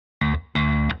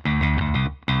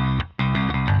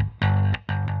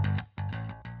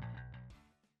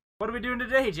What are we doing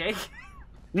today, Jake?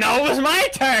 No, it was my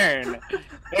turn!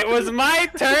 It was my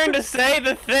turn to say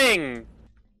the thing!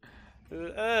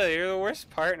 You're the worst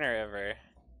partner ever.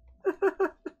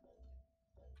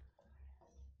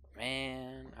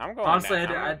 Man, I'm going Honestly,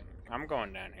 down. I'm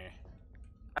going down here.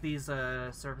 These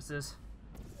services.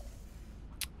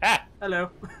 Ah! Hello.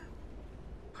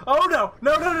 Oh no!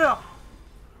 No, no, no!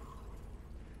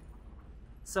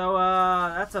 So,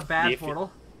 that's a bad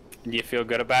portal. Do you feel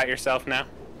good about yourself now?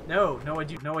 No, no, I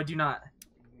do not.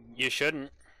 You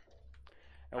shouldn't.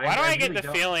 Why do I get the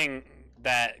feeling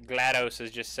that GLaDOS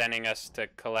is just sending us to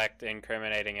collect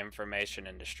incriminating information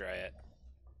and destroy it?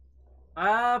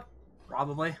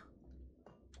 Probably.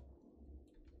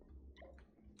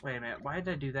 Wait a minute, why did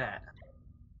I do that?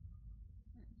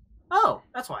 Oh,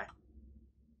 that's why.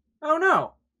 Oh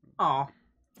no! Aw.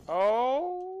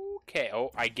 Okay.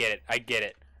 Oh, I get it. I get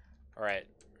it. Alright.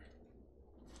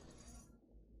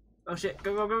 Oh shit,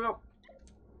 go, go, go, go!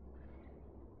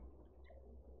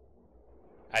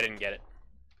 I didn't get it.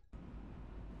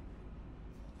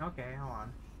 Okay, hold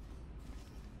on.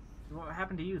 What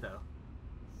happened to you, though?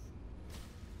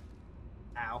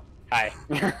 Ow. Hi.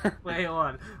 Wait, hold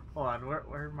on. Hold on,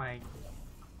 where am I?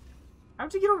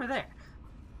 How'd you get over there?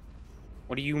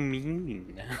 What do you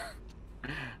mean?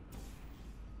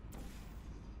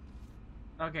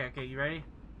 Okay, okay, you ready?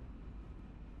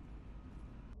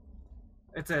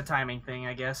 It's a timing thing,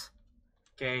 I guess.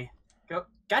 Okay, go.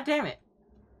 God damn it!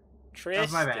 Tristen. That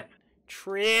was my bad.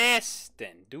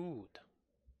 Tristen, dude.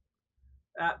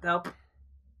 Help.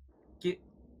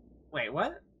 Wait,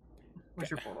 what? Where's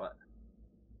your portal at?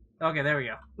 Okay, there we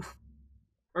go.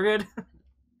 We're good.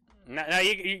 No,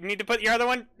 you need to put your other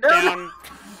one No, down.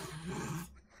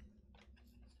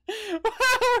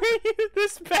 How are you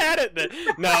this bad at this?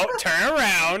 No, turn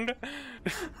around.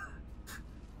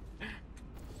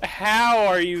 How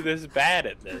are you this bad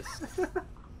at this?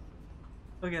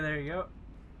 Okay, there you go.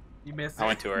 You missed it. I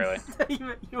went too early.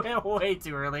 You went way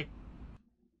too early.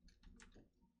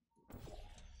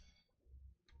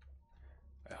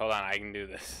 Hold on, I can do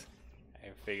this. I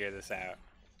can figure this out.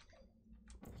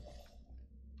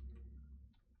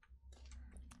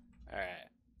 Alright.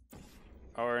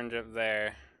 Orange up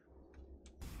there.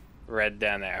 Red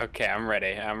down there. Okay, I'm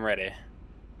ready. I'm ready.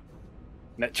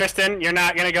 No, Tristen, you're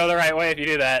not gonna go the right way if you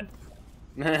do that.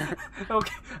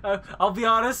 Okay, I'll be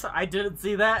honest, I didn't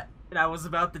see that, and I was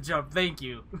about to jump. Thank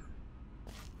you.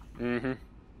 Mm-hmm.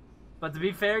 But to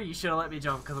be fair, you should have let me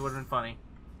jump, because it would have been funny.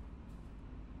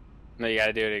 No, you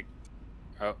gotta do it.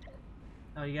 Oh.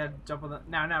 No, you gotta jump on the...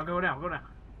 Now, go down, go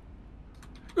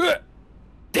down.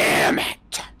 Damn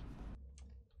it!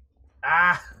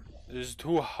 Ah! This is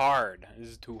too hard. This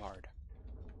is too hard.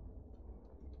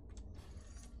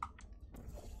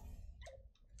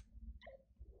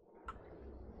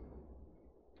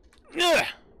 Ugh!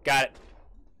 Got it.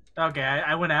 Okay,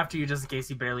 I went after you just in case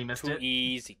you barely missed it. Too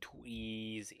easy, too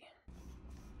easy.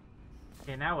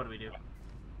 Okay, now what do we do?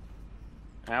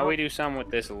 Now we do something with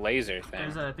this laser thing.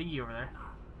 There's a thingy over there.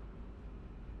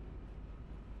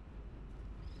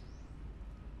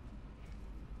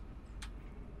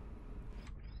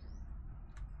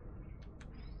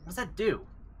 What's that do?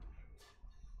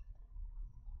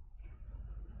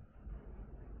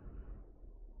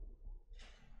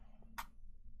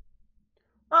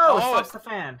 Oh, it stops the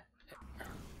fan.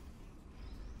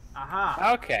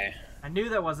 Aha. Okay. I knew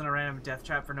that wasn't a random death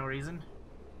trap for no reason.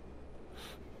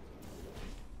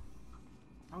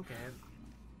 Okay.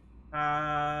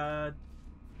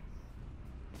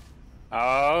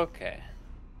 Okay.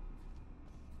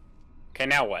 Okay,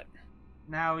 now what?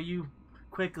 Now you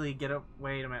quickly get up.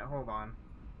 Wait a minute, hold on.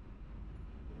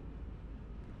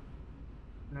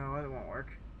 No, it won't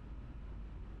work.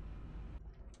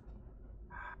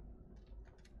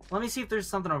 Let me see if there's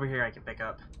something over here I can pick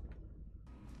up.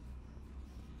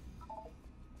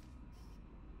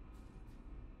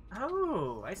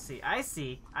 Oh, I see. I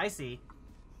see. I see.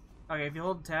 Okay, if you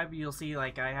hold tab, you'll see,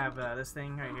 like, I have this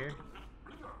thing right here.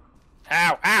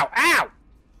 Ow, ow, ow!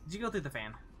 Did you go through the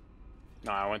fan?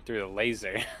 No, I went through the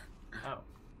laser. Oh.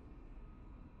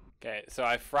 Okay, so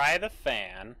I fry the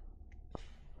fan.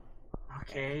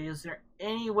 Okay, is there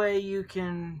any way you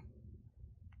can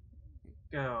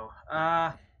go?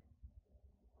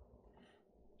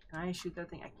 Can I shoot that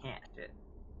thing? I can't. Shit.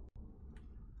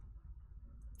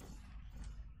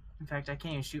 In fact, I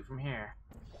can't even shoot from here.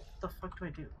 What the fuck do I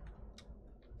do?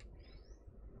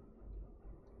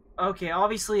 Okay,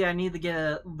 obviously I need to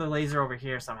get the laser over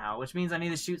here somehow, which means I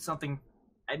need to shoot something.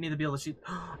 I need to be able to shoot.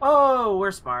 Oh,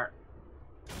 we're smart.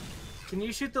 Can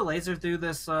you shoot the laser through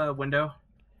this window?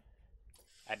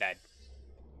 I died.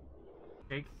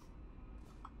 Jake?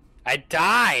 I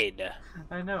died!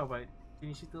 I know, but can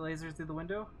you shoot the laser through the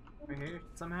window? Right here,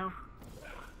 somehow?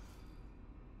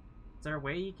 Is there a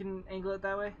way you can angle it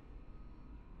that way?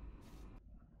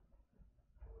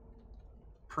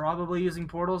 Probably using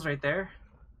portals right there.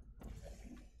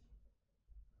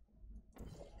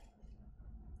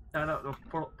 No,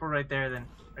 portal right there then.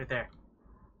 Right there.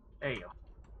 There you go.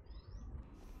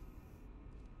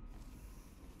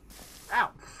 Ow!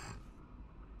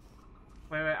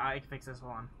 Wait, I can fix this.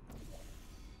 Hold on.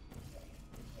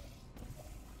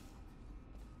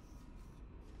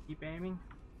 Keep aiming.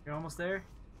 You're almost there.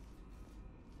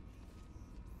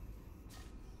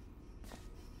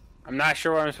 I'm not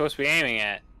sure what I'm supposed to be aiming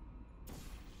at.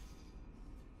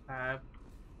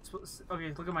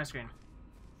 Okay, look at my screen.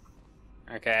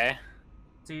 Okay.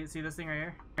 See this thing right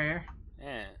here? Right here?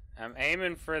 Yeah, I'm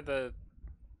aiming for the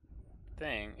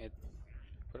thing.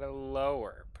 Put it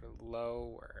lower. Put it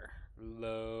lower.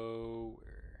 Lower.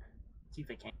 See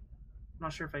if I can. I'm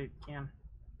not sure if I can.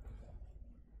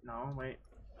 No, wait.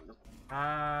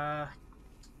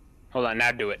 Hold on,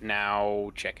 now do it.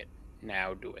 Now check it.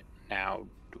 Now do it. Now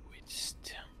do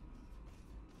it.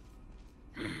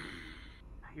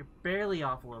 You're barely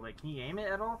off a little bit. Can you aim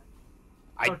it at all?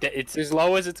 It's as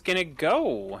low as it's gonna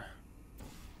go.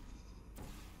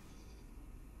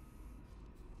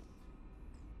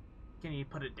 Can you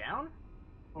put it down?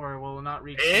 Or will it not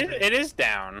reach? It is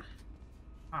down.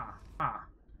 Ah.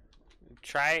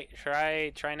 Try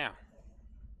now.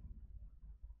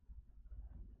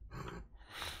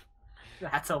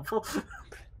 That's helpful.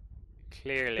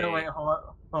 Clearly. No, wait, hold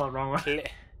on, wrong one.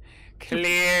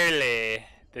 Clearly,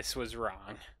 this was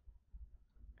wrong.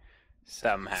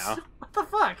 Somehow. What the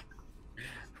fuck?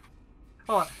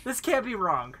 Hold on, this can't be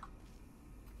wrong.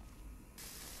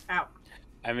 Ow.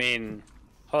 I mean,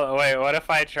 hold on, wait, what if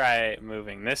I try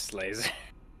moving this laser?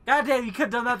 God damn, you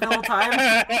could have done that the whole time.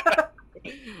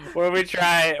 What if we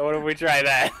try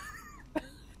that?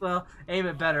 Well, aim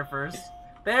it better first.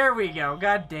 There we go.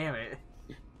 God damn it.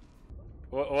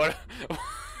 What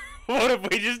if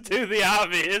we just do the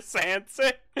obvious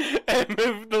answer and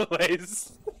move the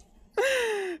laser?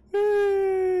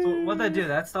 So what'd that do?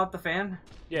 That stopped the fan?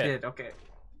 Yeah. It did, okay.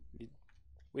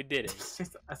 We did it.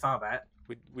 I saw that.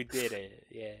 We did it,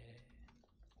 yeah.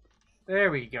 There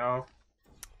we go.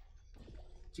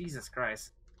 Jesus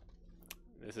Christ.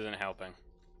 This isn't helping.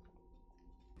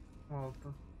 Well,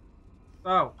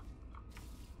 oh.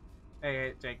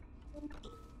 Hey, Jake.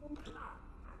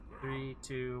 3,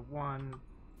 2, 1.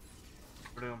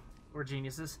 Boom. We're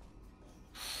geniuses.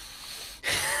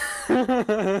 Dude,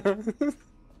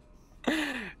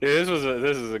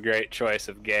 this is a great choice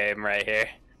of game right here.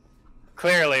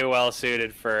 Clearly well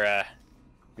suited for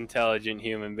intelligent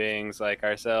human beings like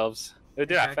ourselves. Oh,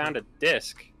 dude, exactly. I found a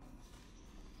disc.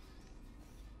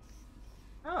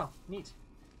 Oh, neat.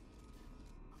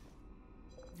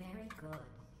 Very good.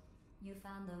 You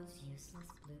found those useless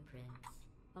blueprints.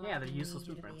 Well, yeah, they're useless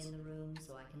blueprints. To be in the room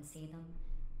so I can see them.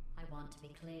 I want to be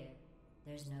clear.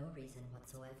 There's no reason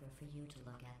whatsoever for you to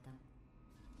look at them.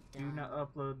 Do not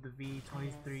upload the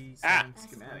V23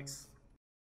 schematics.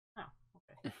 Oh,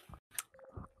 okay.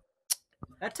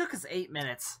 That took us 8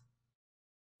 minutes.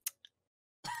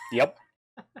 Yep.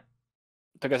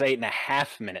 Took us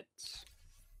 8.5 minutes.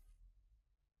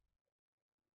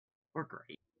 We're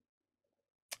great.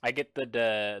 I get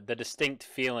the distinct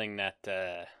feeling that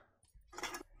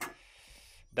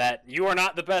that you are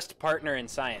not the best partner in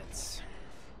science.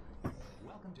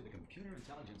 Welcome to the Computer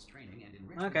Intelligence Training and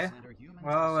Enrichment Okay. Center Human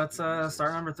Well, let's Systems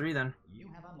start number 3 then. You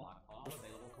have unlocked all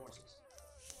available courses.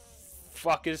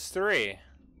 Fuck is 3?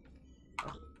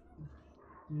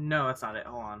 No, that's not it.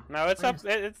 Hold on. No, it's up.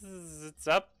 It's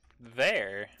up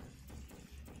there.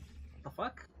 The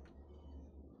fuck?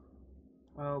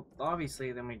 Well,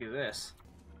 obviously, then we do this.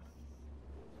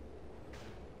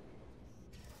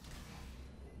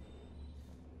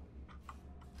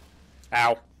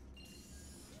 Ow.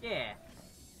 Yeah.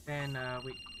 Then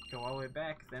we go all the way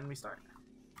back. Then we start.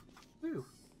 Woo.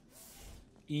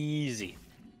 Easy.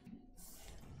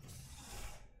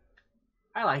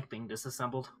 I like being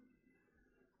disassembled.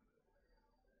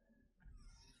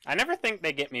 I never think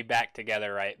they get me back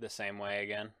together right the same way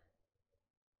again.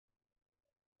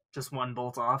 Just one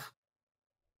bolt off.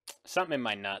 Something in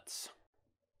my nuts.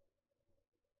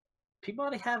 People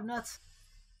already have nuts.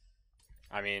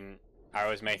 I mean, I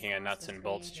was making a nuts and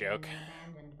bolts joke.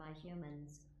 Abandoned by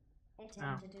humans. They tend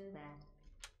Oh. to do that.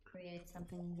 Create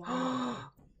something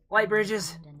wonderful. Light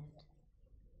bridges. Abandon it.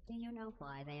 Do you know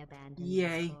why they abandoned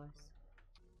Yay. this course?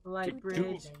 Light Why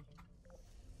bridge. they-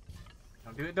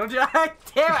 Don't do it. Don't do it.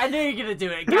 Damn it. I knew you were going to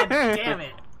do it. God damn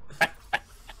it.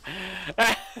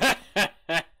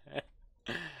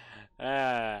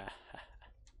 Okay,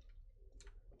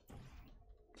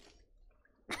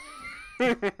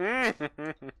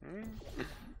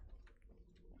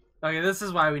 this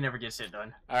is why we never get shit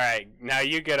done. Alright, now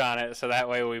you get on it so that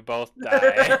way we both die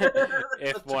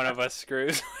if one of us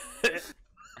screws with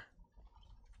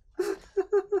it.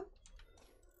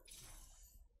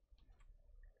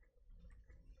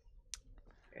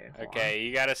 Okay,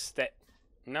 you gotta stay.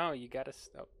 No, you gotta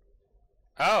stop.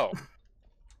 Oh!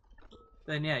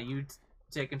 Then yeah, you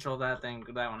take control of that thing,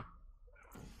 that one.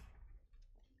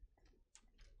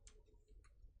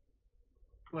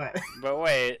 What? But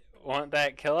wait, won't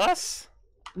that kill us?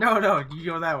 No, you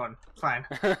go that one. It's fine.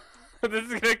 This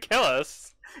is gonna kill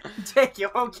us. Jake, you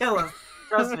won't kill us.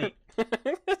 Trust me.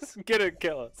 It's gonna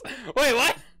kill us. Wait,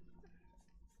 what?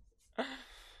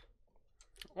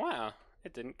 Wow,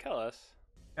 it didn't kill us.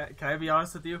 Can I be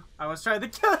honest with you? I was trying to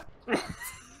kill.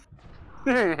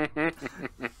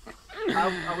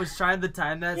 I was trying to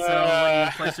time that so when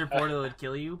you place your portal it would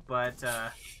kill you, but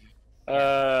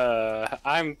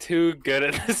I'm too good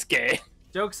at this game.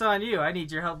 joke's on you. I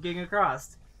need your help getting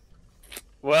across.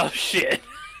 Well, shit.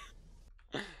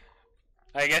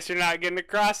 I guess you're not getting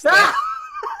across there.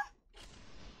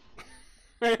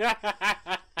 I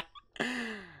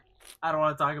don't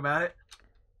want to talk about it.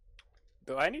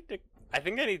 Do I need to? I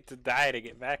think I need to die to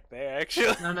get back there,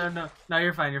 actually. No,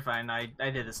 you're fine, you're fine. I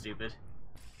did it stupid.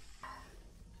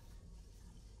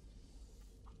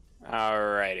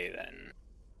 Alrighty then.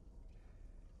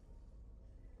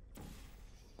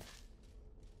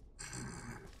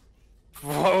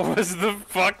 What was the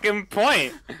fucking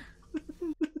point?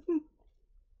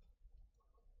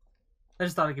 I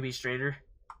just thought it could be straighter.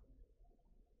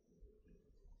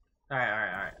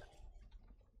 Alright.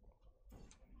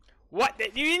 What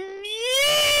did you?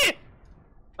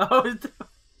 Oh,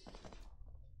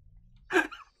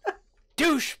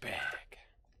 Douchebag.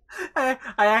 I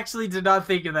actually did not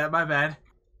think of that, my bad.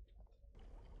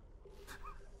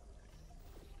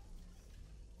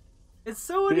 It's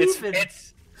so uneven.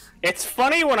 It's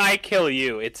funny when I kill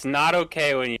you. It's not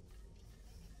okay when you.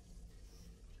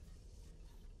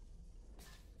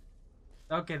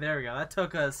 Okay, there we go. That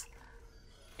took us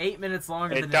 8 minutes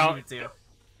longer than it needed to. No.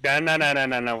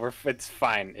 It's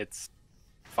fine. It's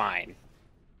fine.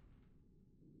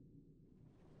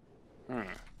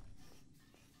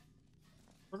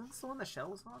 Wasn't this the one the shell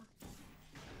was on?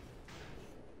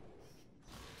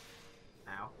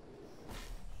 Ow.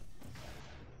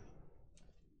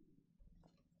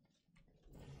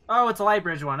 Oh, it's a light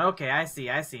bridge one. Okay, I see.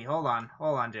 Hold on,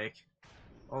 Jake.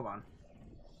 Hold on.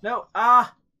 No,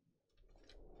 ah!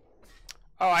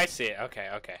 Oh, I see it. Okay.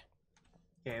 Okay,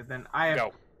 then I have...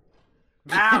 Go.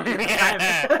 Ow!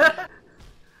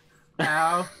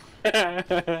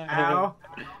 Ow!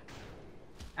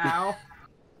 Ow!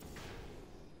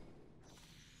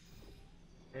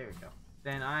 There we go.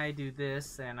 Then I do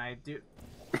this, and I do...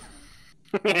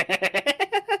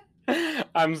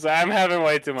 I'm having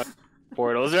way too much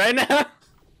portals right now.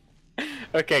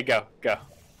 Okay, go.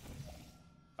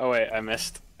 Oh wait, I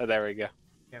missed. Oh, there we go.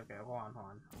 Okay, hold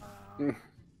on. No,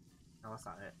 that's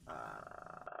not it.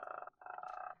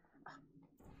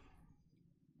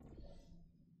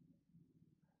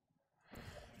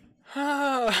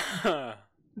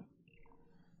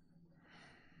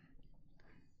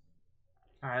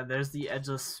 Alright, there's the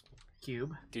edgeless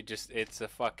cube. Dude, it's a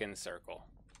fucking circle.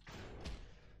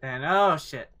 And, oh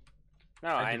shit.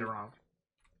 No, I did it wrong.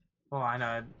 Oh, I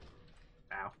know.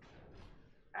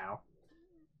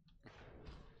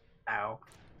 Ow.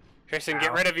 Tristen, Ow.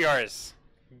 get rid of yours.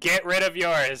 Get rid of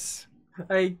yours.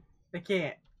 I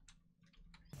can't.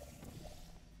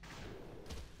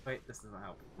 Wait, this doesn't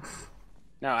help.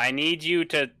 No, I need you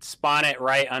to spawn it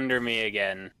right under me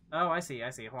again. Oh, I see.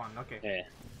 Hold on, okay. Yeah.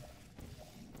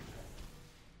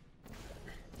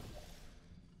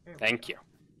 Thank you.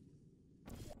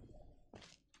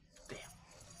 Damn.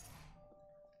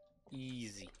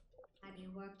 Easy. Have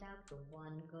you worked out the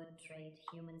one good trait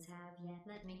humans have yet?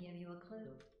 Let me give you a clue.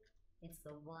 It's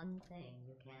the one thing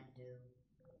you can't do.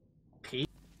 Pete?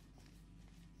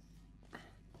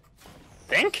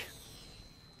 Think?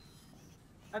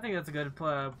 I think that's a good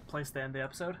place to end the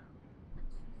episode.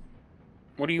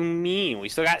 What do you mean? We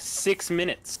still got 6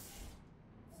 minutes.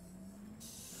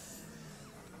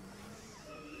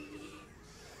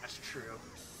 That's true.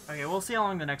 Okay, we'll see how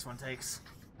long the next one takes.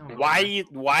 Why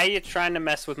are you trying to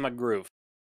mess with my groove?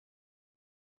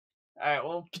 Alright,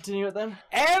 we'll continue it then.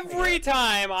 Every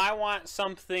time I want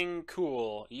something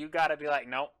cool, you gotta be like,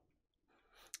 nope.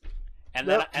 And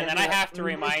then, Nope, and then can't I do that. have to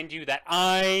remind you that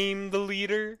I'm the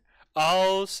leader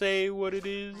I'll say what it I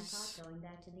is. thought going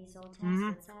back to these old tests Mhm.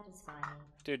 would satisfy me.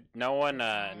 Dude, no one If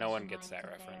I gets like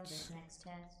that to fail reference. this next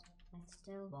test, I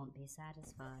still won't be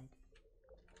satisfied.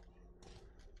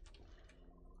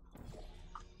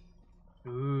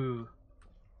 Ooh.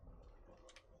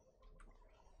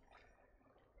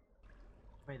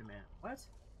 Wait a minute. What?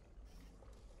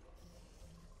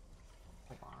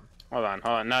 Hold on.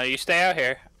 Hold on. No, you stay out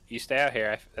here. You stay out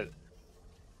here.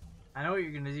 I know what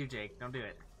you're gonna do, Jake. Don't do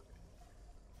it.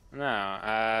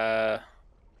 No,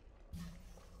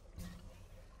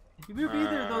 If you move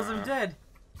either of those, I'm dead.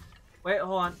 Wait,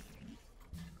 hold on.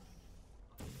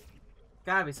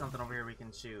 Gotta be something over here we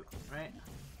can shoot, right?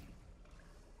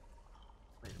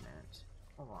 Wait a minute.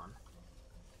 Hold on.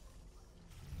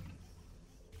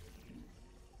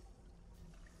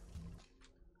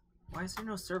 Why is there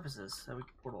no surfaces that we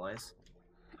can portalize?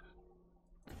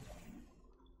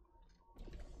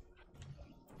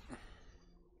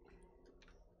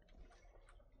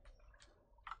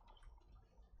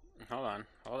 hold on.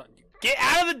 Get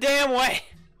out of the damn way!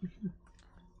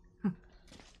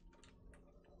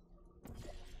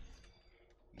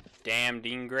 Damn,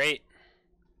 Dean Great.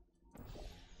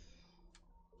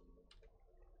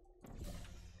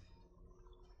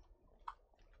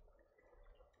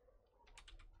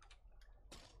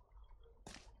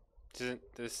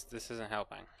 This isn't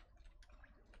helping.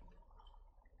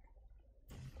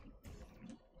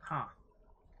 Huh.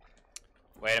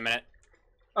 Wait a minute.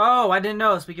 Oh, I didn't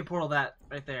notice we could portal that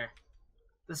right there.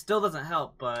 This still doesn't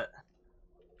help, but...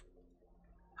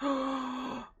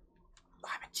 I'm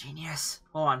a genius.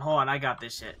 Hold on, I got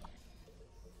this shit.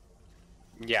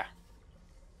 Yeah.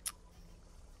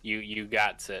 You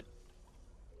got it.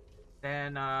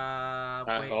 Then,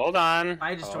 wait. Hold on. If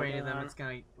I destroy Hold any of them, on. it's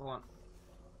gonna... Hold on.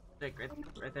 Like,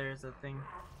 right there is the thing.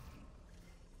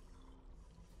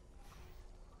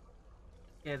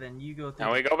 Yeah, then you go through.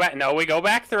 Now we go back. No, we go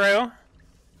back through.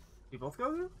 We both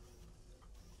go through?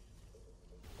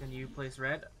 Then you place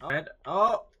red. Oh, red.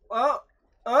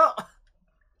 Oh!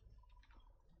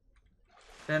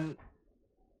 Then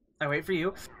I wait for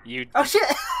you. You. Oh shit!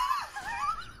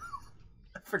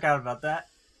 I forgot about that.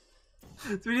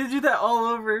 So we need to do that all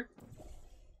over.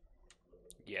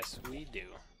 Yes, we do.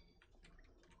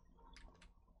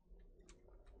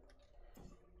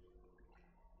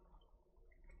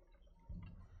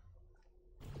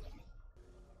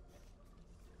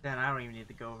 Then I don't even need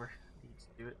to go over. You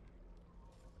just do it.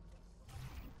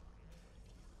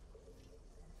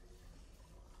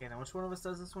 Okay, then which one of us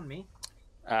does this one? Me?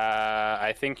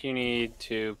 I think you need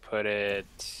to put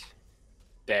it.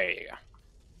 There you go.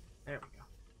 There we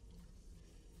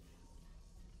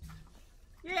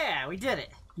go. Yeah, we did it.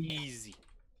 Easy.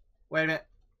 Wait a minute.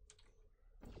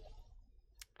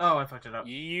 Oh, I fucked it up.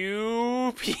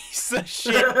 You piece of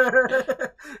shit.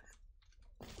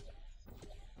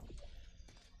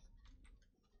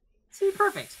 See,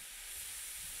 perfect.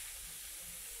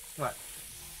 What?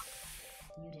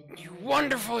 You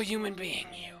wonderful human being,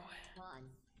 you. 1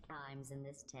 times in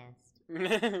this test. Not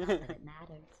that it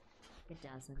matters. It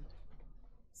doesn't.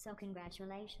 So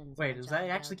congratulations. Wait, my is job that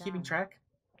well actually keeping done. track?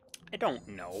 I don't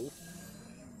know.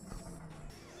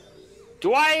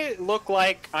 Do I look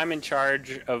like I'm in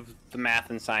charge of the math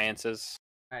and sciences?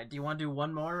 Alright, do you want to do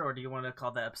one more, or do you want to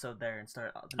call the episode there and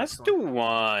start the Let's next do one?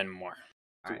 one more.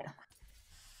 Alright.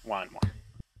 One more.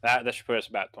 That should put us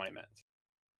about 20 minutes.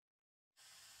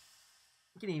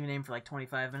 You can even aim for like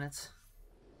 25 minutes.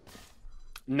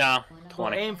 No, Well,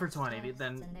 20. Aim for 20, but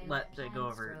then let it go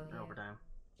over overtime.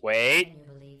 Wait, Can you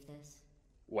believe this?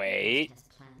 wait, Test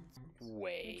plans.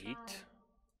 wait, We try.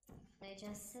 They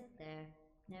just sit there,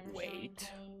 never showing Wait.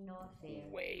 pain nor fear.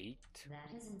 wait.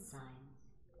 That isn't science.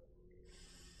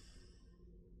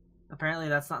 Apparently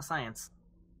that's not science.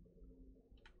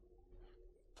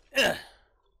 Ugh.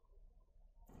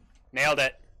 Nailed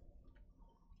it.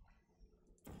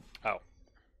 Oh.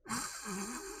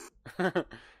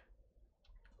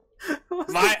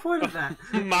 What's My- the point of that?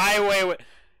 my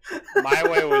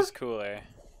way was cooler.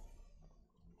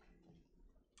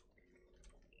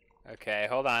 Okay,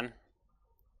 hold on.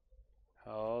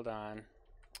 Hold on.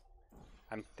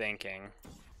 I'm thinking.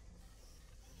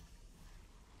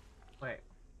 Wait.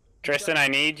 Tristan, I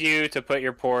need you to put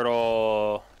your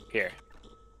portal here.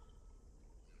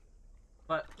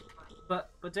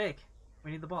 But Jake,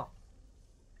 we need the ball.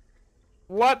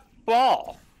 What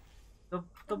ball?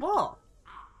 The ball.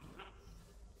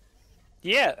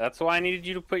 Yeah, that's why I needed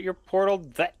you to put your portal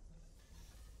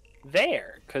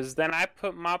there. Because then I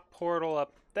put my portal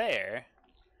up there.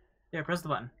 Yeah, press the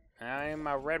button. And I have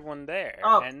my red one there.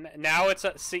 Oh. And now it's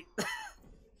a... See...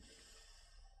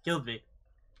 Killed me.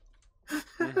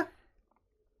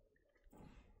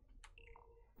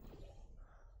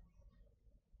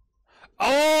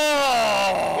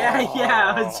 Oh!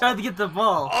 Yeah, I was trying to get the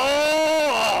ball.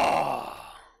 Oh!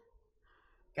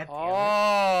 God damn it.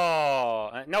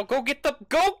 Oh! No, go get the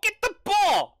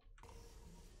ball!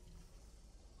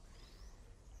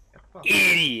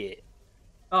 Idiot!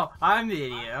 Oh, I'm the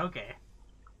idiot. Okay.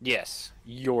 Yes,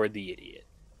 you're the idiot.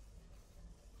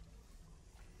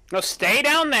 No, stay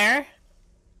down there.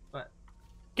 What?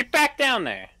 Get back down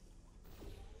there.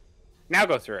 Now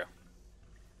go through.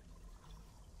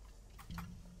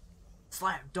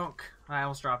 Slam dunk. I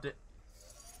almost dropped it.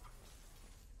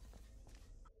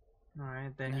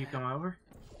 Alright, then you come over.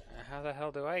 How the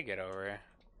hell do I get over?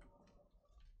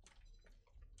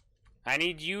 I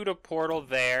need you to portal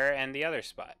there and the other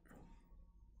spot.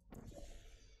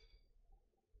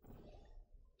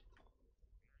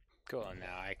 Cool,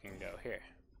 now I can go here.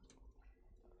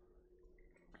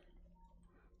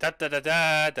 Da da da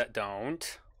da da.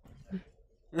 Don't.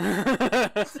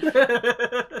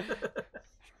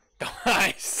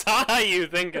 I saw you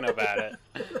thinking about it.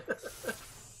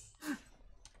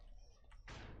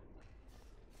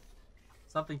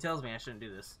 Something tells me I shouldn't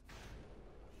do this.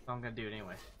 So I'm gonna do it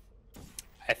anyway.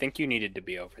 I think you needed to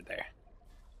be over there.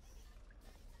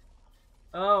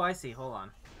 Oh, I see. Hold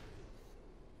on.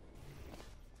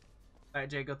 Alright,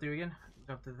 Jay, go through again.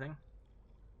 Go up to the thing.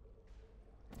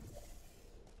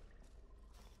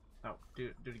 Oh,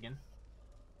 do it again.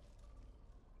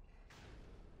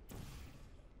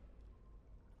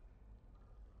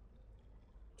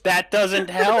 That doesn't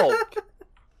help.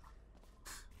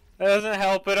 That doesn't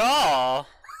help at all.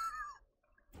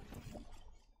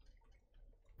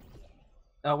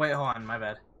 Oh wait, hold on. My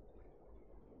bad.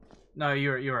 No, you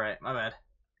were right. My bad.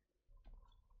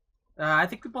 I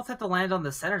think we both have to land on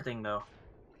the center thing though.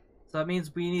 So that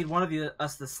means we need one of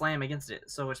us to slam against it.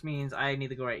 So which means I need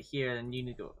to go right here, and you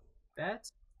need to go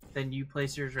that. Then you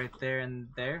place yours right there and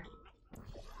there.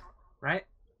 Right?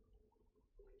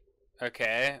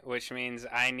 Okay, which means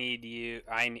I need you.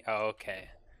 Oh, okay.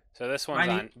 So this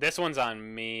one's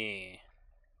on me.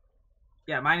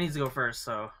 Yeah, mine needs to go first.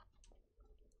 So.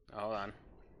 Hold on.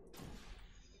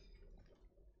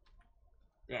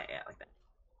 Yeah, like that.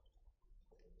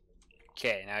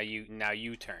 Okay, now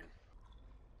you turn.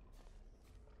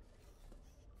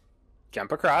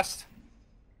 Jump across.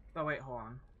 Oh wait, hold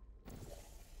on.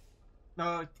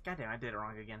 No, goddamn, I did it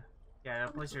wrong again. Yeah,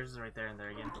 place yours is right there and there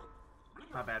again.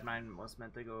 My bad, mine was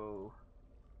meant to go.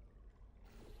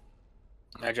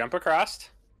 Now jump across.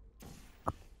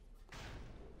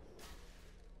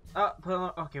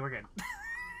 Oh, okay, we're good.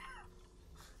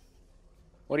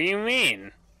 What do you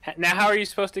mean? Now how are you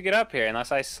supposed to get up here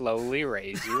unless I slowly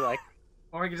raise you like...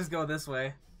 Or we could just go this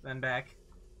way, then back.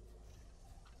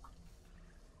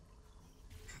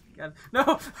 God,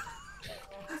 no!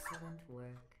 Excellent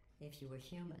work. If you were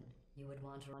human, you would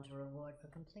want a reward for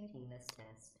completing this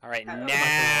test. Alright, I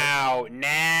don't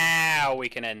now we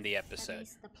can end the At episode.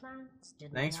 least the plants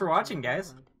didn't Thanks for want watching, a guys.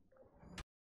 reward.